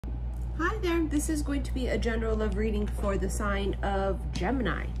Hi there, this is going to be a general love reading for the sign of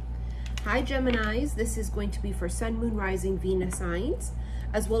Gemini. Hi Geminis, this is going to be for Sun, Moon, Rising, Venus signs,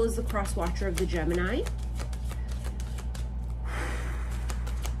 as well as the cross watcher of the Gemini.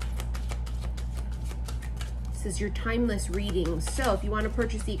 This is your timeless reading. So if you want to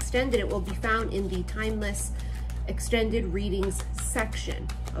purchase the extended, it will be found in the timeless extended readings section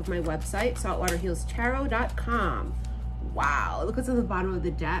of my website, saltwaterhealstarot.com. Wow, look what's at the bottom of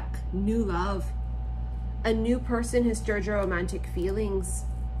the deck. New love. A new person has stirred your romantic feelings.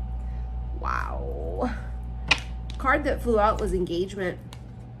 Wow. Card that flew out was engagement.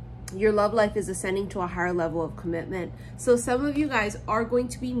 Your love life is ascending to a higher level of commitment. So some of you guys are going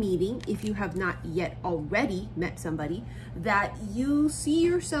to be meeting, if you have not yet already met somebody, that you see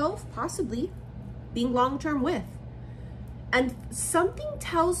yourself possibly being long-term with. And something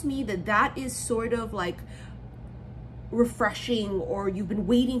tells me that that is sort of like refreshing, or you've been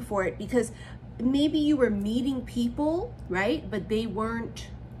waiting for it, because maybe you were meeting people, right? But they weren't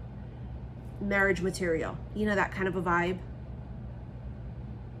marriage material. You know, that kind of a vibe.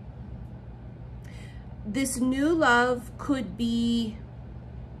 This new love could be,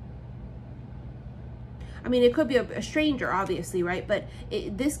 I mean, it could be a stranger, obviously, right? But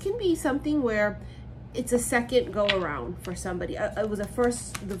this can be something where it's a second go around for somebody. It was the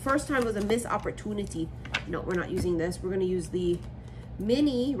first time was a missed opportunity. No, we're not using this. We're going to use the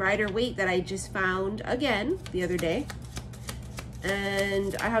mini Rider-Waite that I just found again the other day.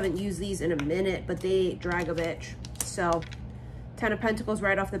 And I haven't used these in a minute, but they drag a bitch. So 10 of Pentacles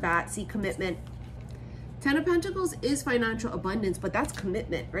right off the bat. See, commitment. 10 of Pentacles is financial abundance, but that's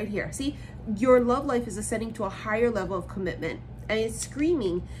commitment right here. See, your love life is ascending to a higher level of commitment. And it's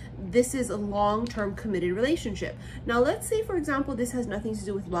screaming, this is a long-term committed relationship. Now, let's say, for example, this has nothing to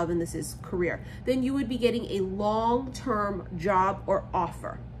do with love and this is career. Then you would be getting a long-term job or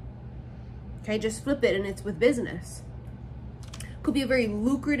offer. Okay, just flip it and it's with business. Could be a very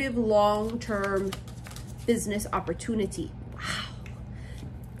lucrative long-term business opportunity. Wow.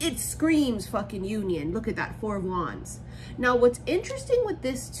 It screams fucking union. Look at that, 4 of Wands. Now, what's interesting with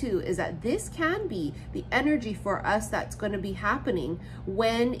this too is that this can be the energy for us that's going to be happening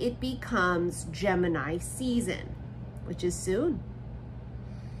when it becomes Gemini season, which is soon.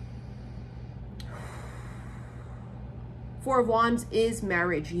 4 of Wands is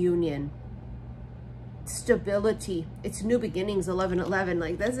marriage, union, stability. It's new beginnings, 11-11.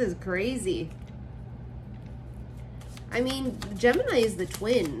 Like, this is crazy. I mean, Gemini is the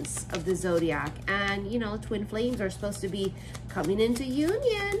twins of the zodiac, and you know, twin flames are supposed to be coming into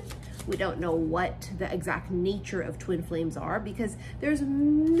union. We don't know what the exact nature of twin flames are, because there's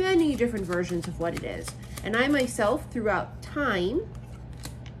many different versions of what it is. And I myself, throughout time,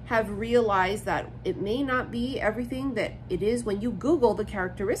 have realized that it may not be everything that it is when you Google the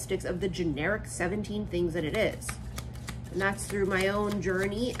characteristics of the generic 17 things that it is. And that's through my own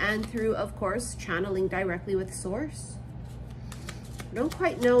journey and through, of course, channeling directly with Source. I don't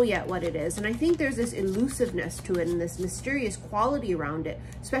quite know yet what it is. And I think there's this elusiveness to it and this mysterious quality around it,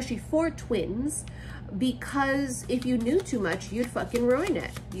 especially for twins, because if you knew too much, you'd fucking ruin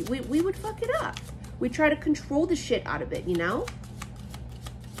it. We would fuck it up. We try to control the shit out of it, you know?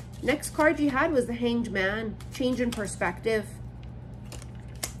 Next card you had was the Hanged Man, change in perspective.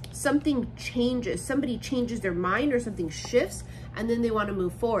 Something changes, somebody changes their mind or something shifts, and then they want to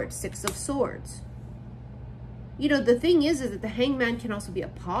move forward. 6 of Swords. You know, the thing is that the Hangman can also be a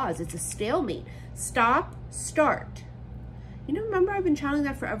pause. It's a stalemate. Stop, start. You know, remember I've been channeling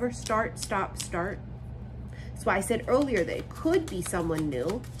that forever. Start, stop, start. That's why I said earlier that it could be someone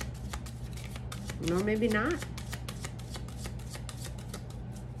new. Or maybe not.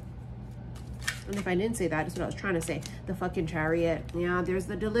 And if I didn't say that, that's what I was trying to say. The fucking Chariot. Yeah, there's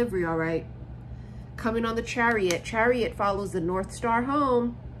the delivery, all right. Coming on the Chariot. Chariot follows the North Star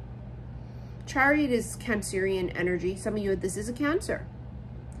home. Chariot is Cancerian energy. Some of you, this is a Cancer.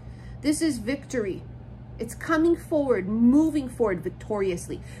 This is victory. It's coming forward, moving forward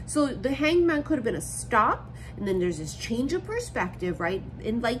victoriously. So the Hangman could have been a stop, and then there's this change of perspective, right?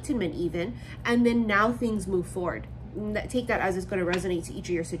 Enlightenment even, and then now things move forward. Take that as it's going to resonate to each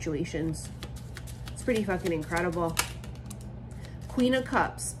of your situations. It's pretty fucking incredible. Queen of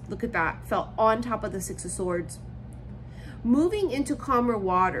Cups, look at that, fell on top of the 6 of Swords. moving into calmer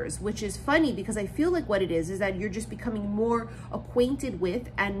waters, which is funny because I feel like what it is that you're just becoming more acquainted with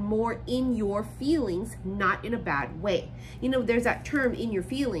and more in your feelings, not in a bad way. You know, there's that term in your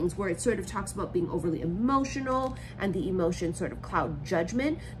feelings where it sort of talks about being overly emotional and the emotion sort of cloud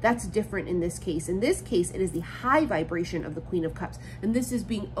judgment. That's different in this case. In this case, it is the high vibration of the Queen of Cups. And this is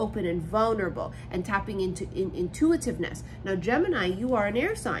being open and vulnerable and tapping into intuitiveness. Now, Gemini, you are an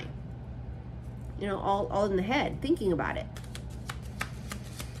air sign. you know, all in the head, thinking about it,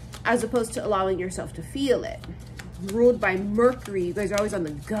 as opposed to allowing yourself to feel it. Ruled by Mercury, you guys are always on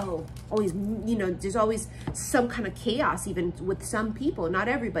the go, always, you know, there's always some kind of chaos, even with some people, not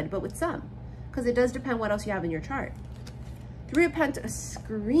everybody, but with some, because it does depend what else you have in your chart. Three of Pentacles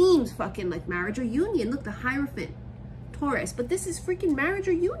screams fucking like marriage or union. Look, the Hierophant, Taurus, but this is freaking marriage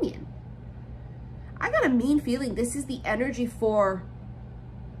or union. I got a mean feeling this is the energy for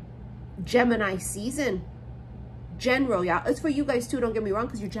Gemini season. General, yeah, it's for you guys too, don't get me wrong,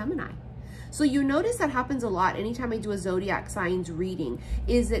 because you're Gemini. So you notice that happens a lot anytime I do a zodiac signs reading,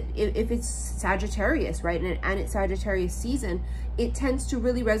 is that if it's Sagittarius, right, and it's Sagittarius season, it tends to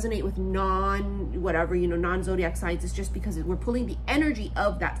really resonate with non-zodiac signs. It's just because we're pulling the energy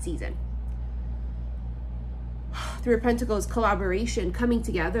of that season. Three of Pentacles, collaboration, coming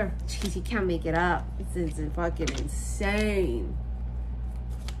together. Jeez, you can't make it up. It's fucking insane.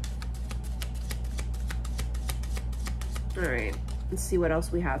 All right, let's see what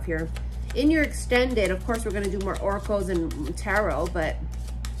else we have here. In your extended, of course, we're going to do more oracles and tarot, but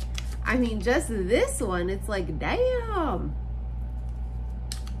I mean, just this one, it's like, damn.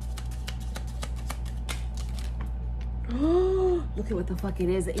 Oh, look at what the fuck it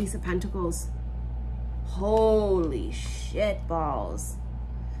is, the Ace of Pentacles. Holy shit balls.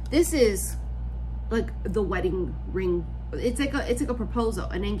 This is like the wedding ring. It's like a proposal,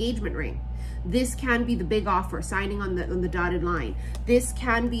 an engagement ring. This can be the big offer, signing on the dotted line. This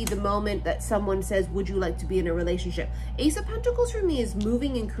can be the moment that someone says, would you like to be in a relationship? Ace of Pentacles for me is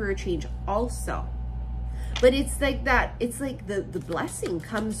moving and career change also. But it's like that, it's like the blessing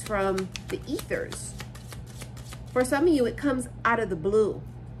comes from the ethers. For some of you, it comes out of the blue.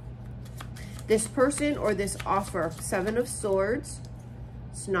 This person or this offer, Seven of Swords,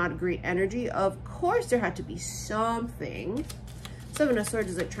 it's not a great energy. Of course, there had to be something. Seven of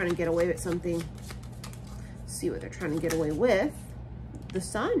Swords is like trying to get away with something. Let's see what they're trying to get away with. The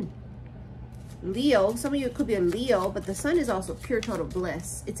Sun. Leo. Some of you, it could be a Leo, but the Sun is also pure total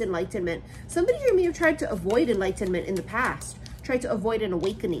bliss. It's enlightenment. Somebody here may have tried to avoid enlightenment in the past. Tried to avoid an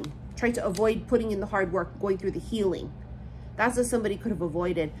awakening. Tried to avoid putting in the hard work, going through the healing. That's what somebody could have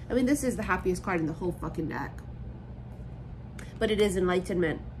avoided. I mean, this is the happiest card in the whole fucking deck. But it is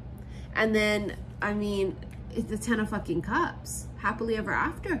enlightenment. And then, I mean, it's the Ten of fucking Cups. Happily ever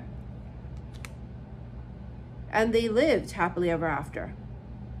after. And they lived happily ever after.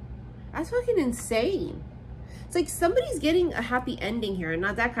 That's fucking insane. It's like somebody's getting a happy ending here, and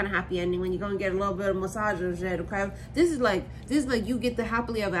not that kind of happy ending when you go and get a little bit of massage and shit. Okay? This is like you get the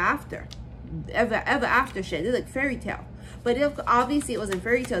happily ever after. Ever after shit. It's like fairy tale. But obviously it wasn't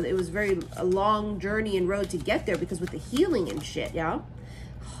fairy tale. It was a long journey and road to get there, because with the healing and shit, yeah?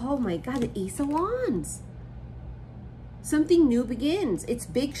 Oh my God, the Ace of Wands. Something new begins. It's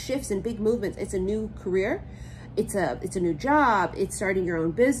big shifts and big movements. It's a new career. It's a new job. It's starting your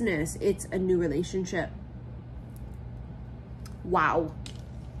own business. It's a new relationship. Wow.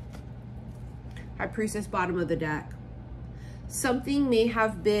 High Priestess, bottom of the deck. Something may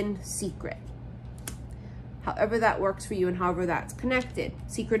have been secret. However that works for you and however that's connected.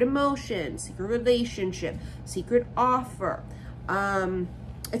 Secret emotion, secret relationship, secret offer.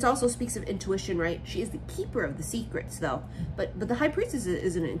 It also speaks of intuition, right? She is the keeper of the secrets, though. But the High Priestess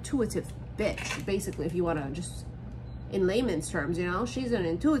is an intuitive bitch, basically, if you want to just, in layman's terms, you know? She's an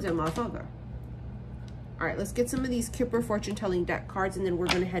intuitive motherfucker. All right, let's get some of these Kipper fortune-telling deck cards, and then we're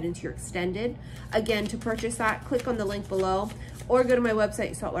going to head into your extended. Again, to purchase that, click on the link below, or go to my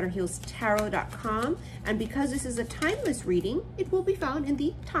website, saltwaterhealstarot.com. And because this is a timeless reading, it will be found in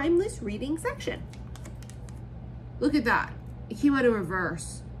the timeless reading section. Look at that. It came out in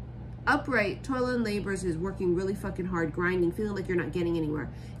reverse. Upright, toil and labors is working really fucking hard, grinding, feeling like you're not getting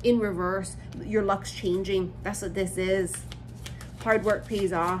anywhere. In reverse, your luck's changing. That's what this is. Hard work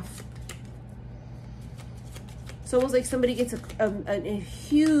pays off. It's almost like somebody gets a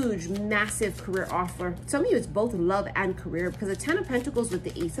huge, massive career offer. Some of you, it's both love and career, because the Ten of Pentacles with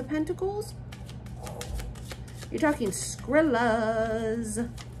the Ace of Pentacles, you're talking Skrillas,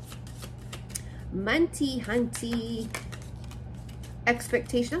 Munty Hunty,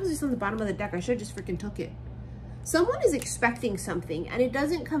 expectation. That was just on the bottom of the deck. I should have just freaking took it. Someone is expecting something, and it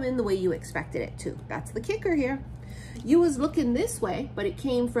doesn't come in the way you expected it to. That's the kicker here. You was looking this way, but it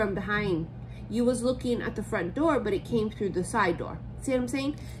came from behind. You was looking at the front door, but it came through the side door. See what I'm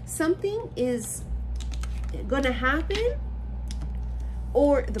saying? Something is gonna happen,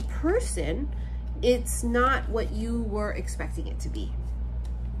 or the person, it's not what you were expecting it to be.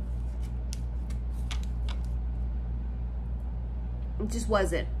 It just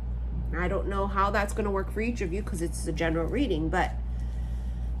wasn't. I don't know how that's gonna work for each of you, because it's a general reading, but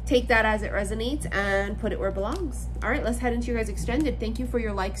take that as it resonates and put it where it belongs. All right, let's head into your guys' extended. Thank you for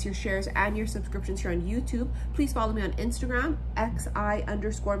your likes, your shares, and your subscriptions here on YouTube. Please follow me on Instagram,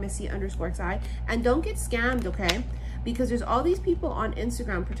 xi_missy_xi. And don't get scammed, okay? Because there's all these people on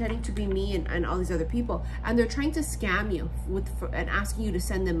Instagram pretending to be me and all these other people, and they're trying to scam you and asking you to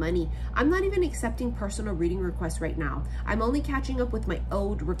send them money. I'm not even accepting personal reading requests right now. I'm only catching up with my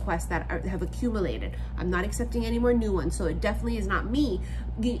old requests that have accumulated. I'm not accepting any more new ones, so it definitely is not me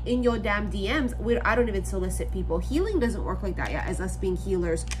in your damn DMs. I don't even solicit people. Healing doesn't work like that, yeah, as us being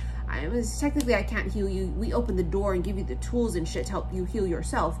healers. Technically, I can't heal you. We open the door and give you the tools and shit to help you heal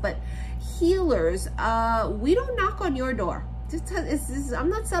yourself. But healers, we don't knock on your door. I'm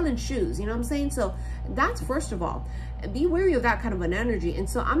not selling shoes, you know what I'm saying? So that's first of all. Be wary of that kind of an energy. And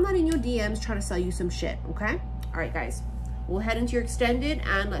so I'm not in your DMs trying to sell you some shit, okay? All right, guys. We'll head into your extended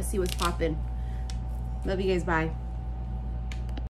and let's see what's popping. Love you guys. Bye.